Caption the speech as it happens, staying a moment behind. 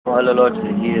Hallo Leute,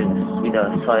 hier ist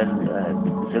wieder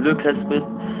The Lucas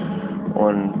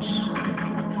und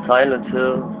Silent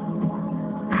Hill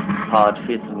Part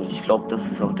 14. Ich glaube, das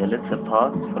ist auch der letzte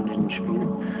Part von diesem Spiel.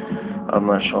 Aber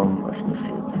mal schauen, was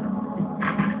passiert.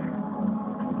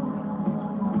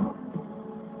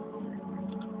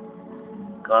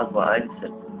 Gerade bei 1,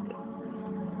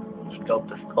 ich glaube,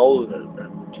 die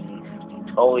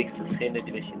traurigste Szene,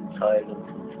 die durch in Silent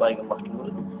Hill 2 gemacht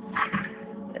wurde.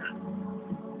 Ja.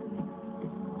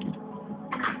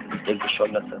 Ich denke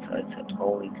schon, dass das halt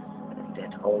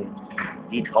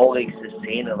die traurigste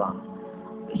Szene war,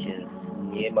 welche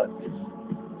jemals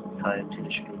Silent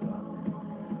Hill Spiel war.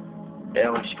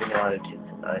 Ja, und ich bin ja halt jetzt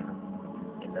in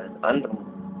einem anderen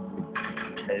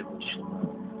Hotel, wo ich schon war.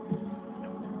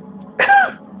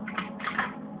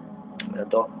 Ja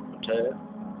doch, Hotel.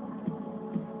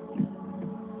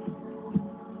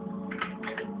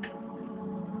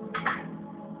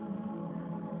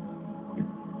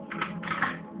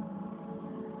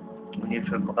 Und je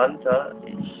verbrannter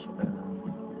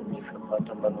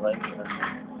man reingeht,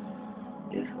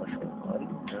 hier ist was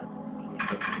verbrannt, ne?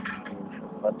 Je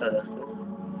verbrannter das ist,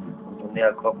 umso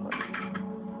näher kommt man.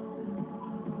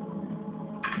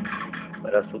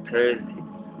 Weil das Hotel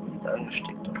sieht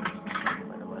angesteckt aus,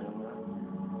 meiner Meinung nach.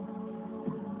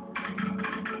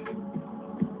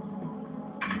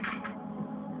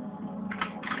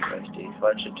 Vielleicht die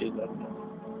falsche Tür geöffnet.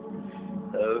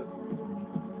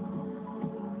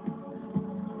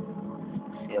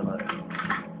 Hier rein.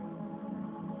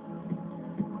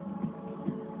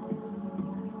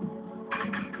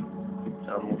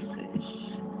 Da muss ich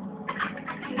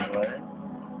hier rein.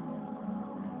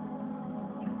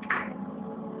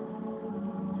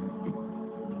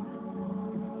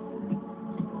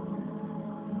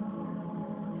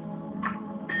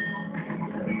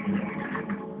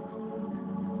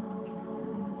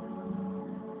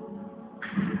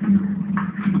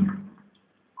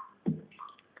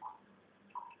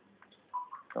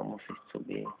 Da muss ich zu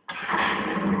B.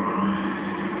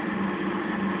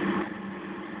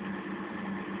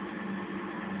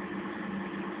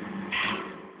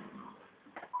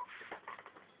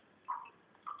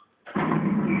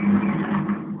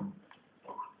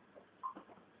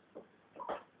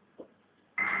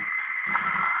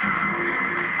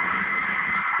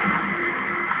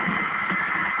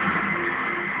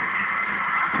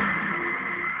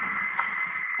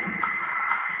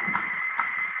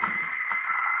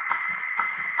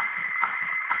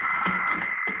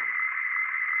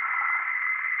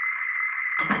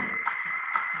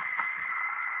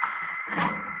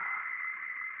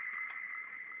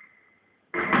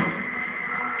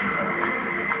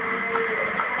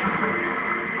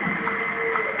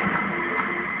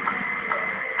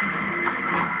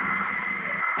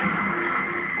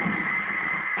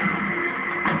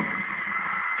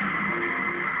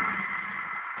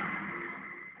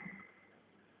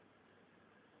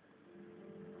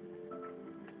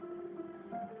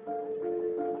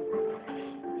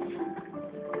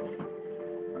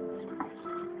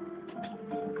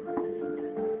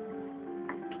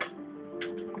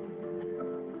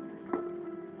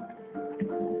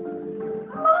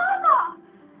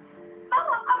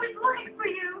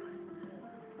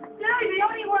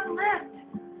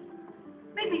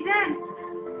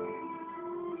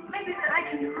 Maybe that I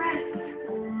can rest.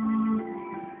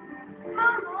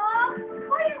 Mama,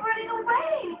 why are you running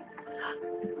away?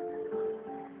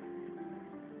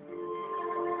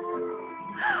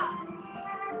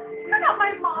 You're not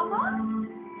my mama.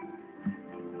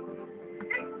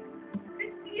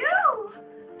 It's you.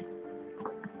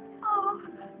 Oh,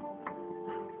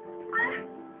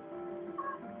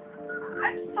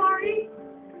 I'm sorry.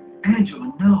 Angela,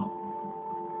 no.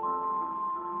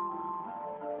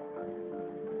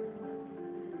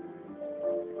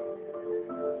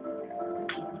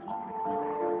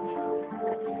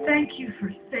 Thank you for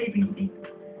saving me.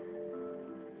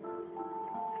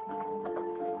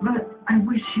 But I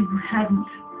wish you hadn't.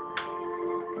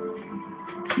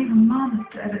 Even Mama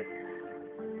said it.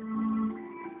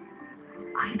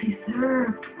 I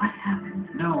deserved what happened.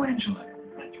 No, Angela,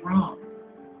 that's wrong.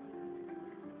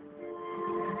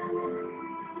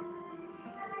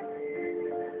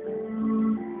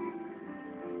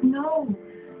 No,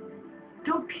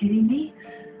 don't pity me.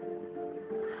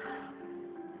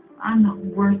 I'm not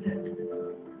worth it.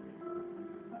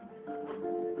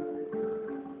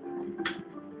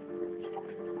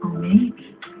 Or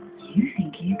maybe you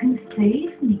think you can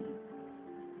save me.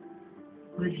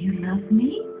 Will you love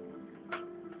me?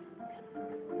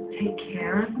 Take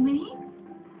care of me?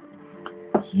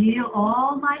 Heal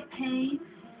all my pain?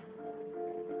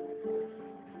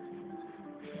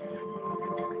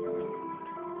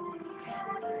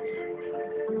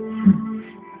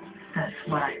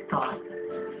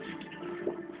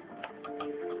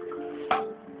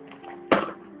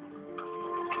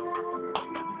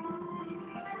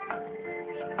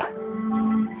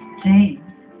 James,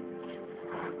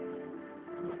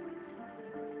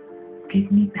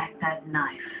 give me back that knife.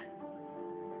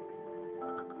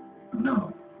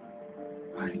 No.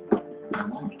 I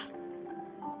won't.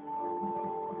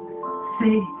 Say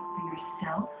it for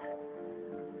yourself.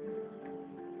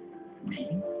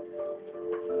 Me?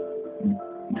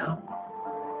 No.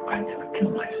 I never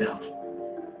kill myself.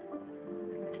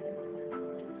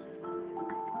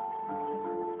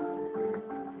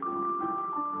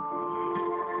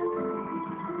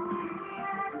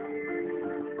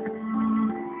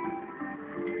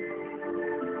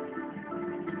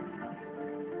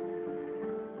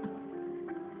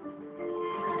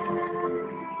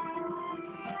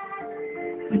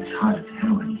 It's hot as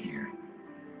hell in here.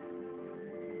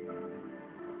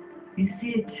 You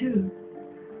see it too.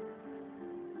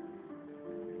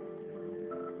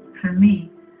 For me,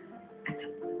 it's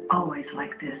always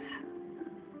like this.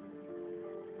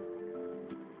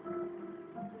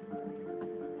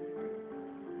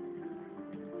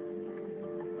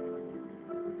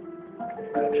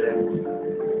 James.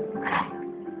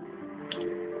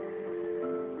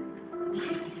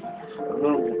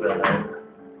 Irgendwo wäre allein.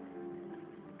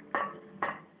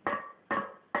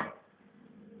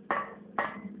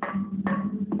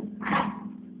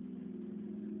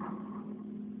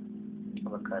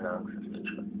 Aber keine Angst, das wird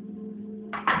schon.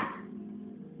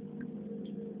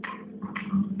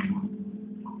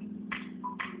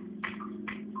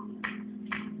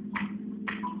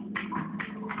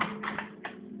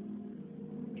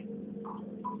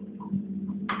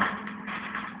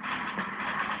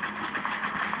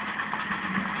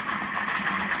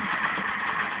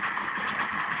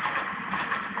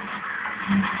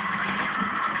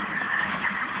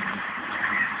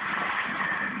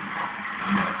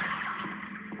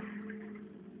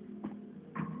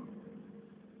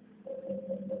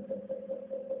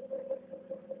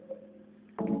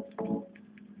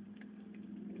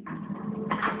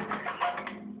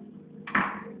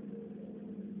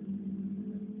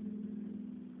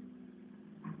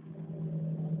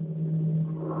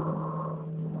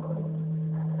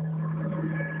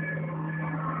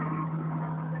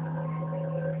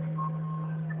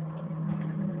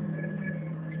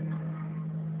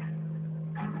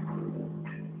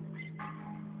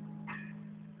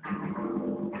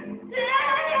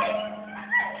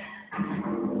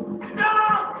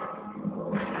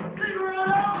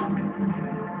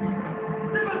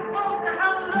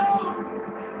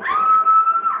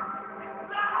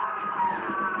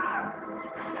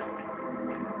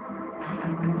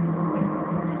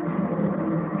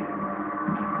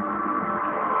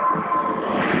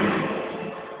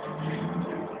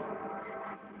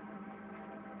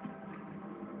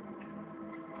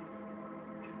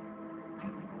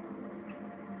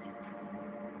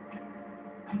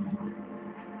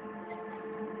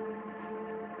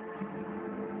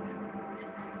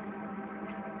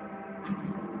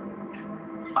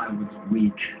 I was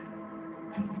weak.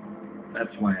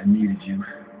 That's why I needed you.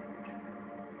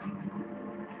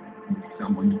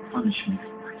 Someone to punish me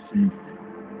for my sins.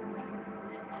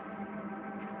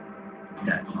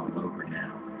 That's all over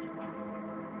now.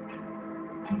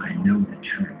 I know the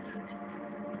truth.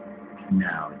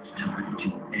 Now it's time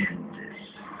to end this.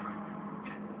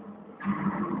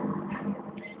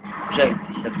 James,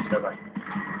 ich hab dich dabei.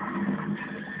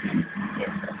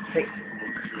 Jetzt ein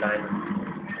kleines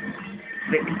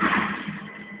Fick.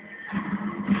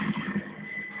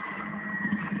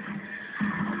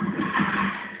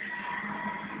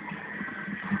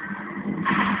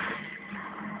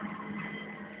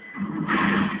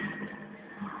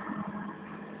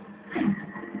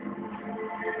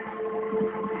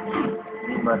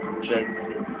 Niemand James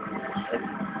will.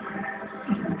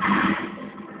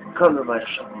 Komm, wir beide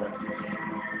schaffen das.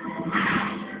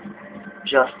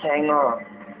 Just hang on.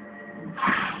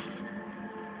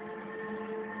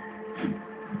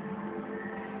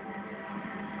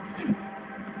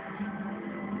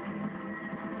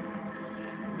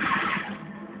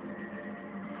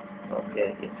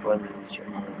 Okay, jetzt wollen sie sich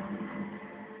umbringen.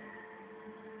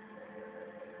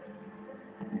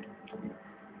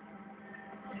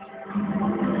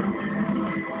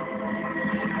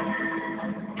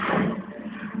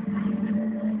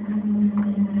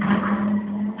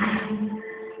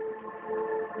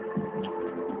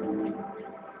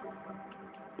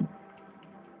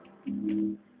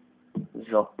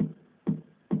 So.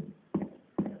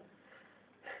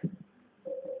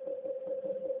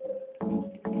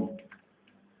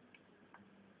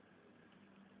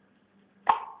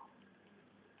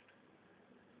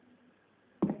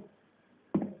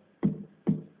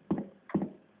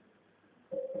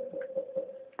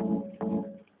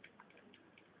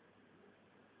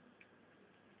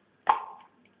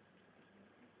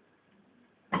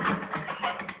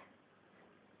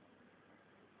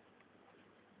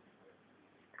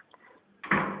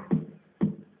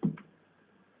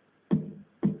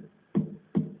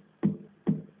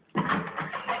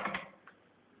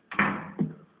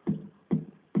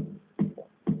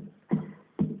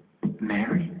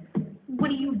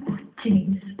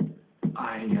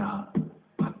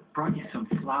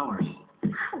 flowers.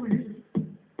 Flowers? I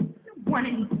don't want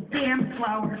any damn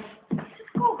flowers.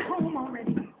 Just go home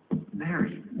already.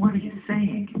 Mary, what are you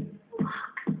saying? Look,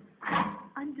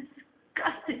 I'm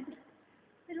disgusted.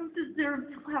 I don't deserve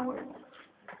flowers.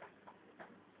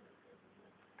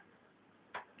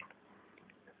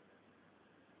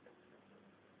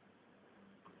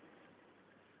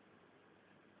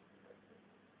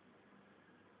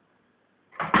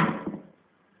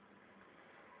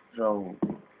 So.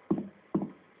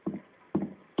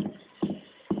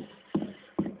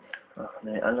 Ach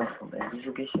nee, andersrum, ey.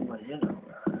 Wieso gehe ich immer hier lang?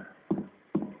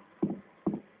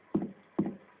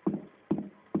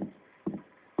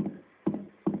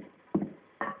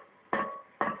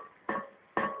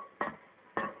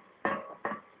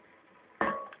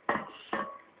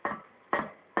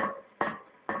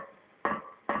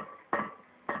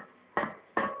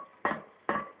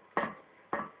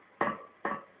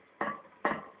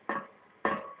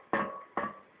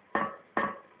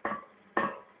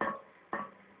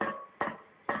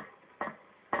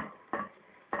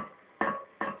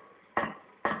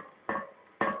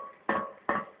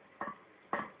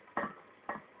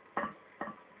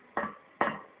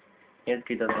 Jetzt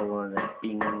geht das aber nicht.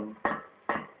 Bing.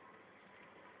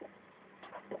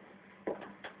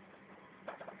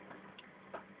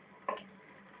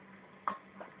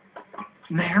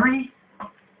 Mary?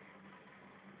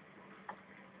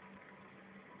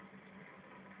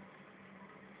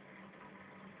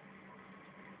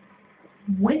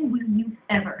 When will you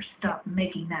ever stop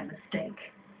making that mistake?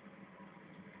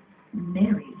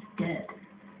 Mary's dead.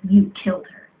 You killed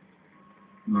her.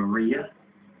 Maria?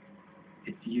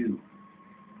 It's you.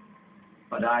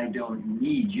 But I don't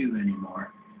need you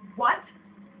anymore. What?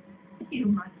 You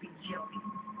must be joking.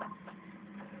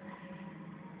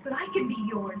 But I can be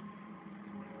yours.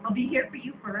 I'll be here for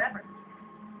you forever.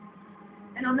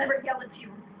 And I'll never yell at you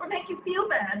or make you feel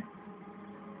bad.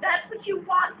 That's what you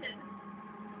wanted.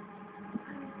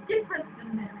 I'm different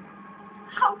than this.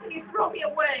 How can you throw me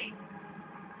away?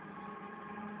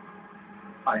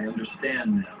 I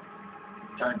understand now.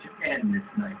 It's time to end this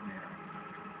nightmare.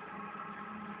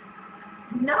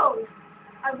 No,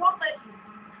 I won't let you.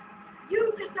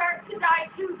 You deserve to die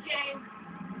too, James.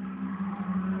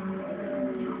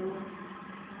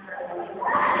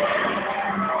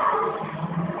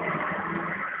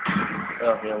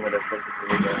 Ach Junge, das ist so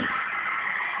wieder.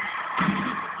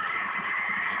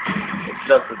 Ich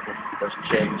lasse es nicht, dass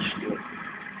James stirbt.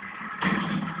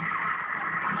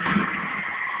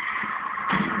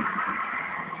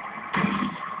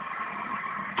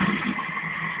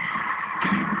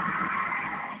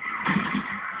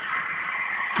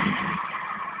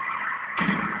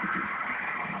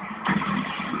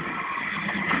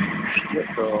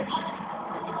 Stirbt doch.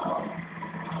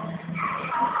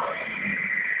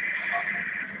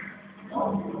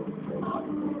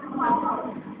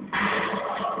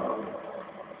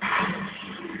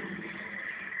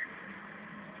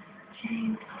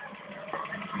 James.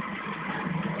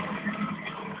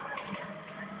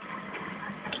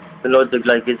 Leute,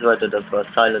 gleich geht's weiter. Das war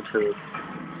Silent Hill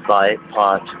 2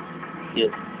 Part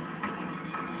 4.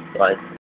 3.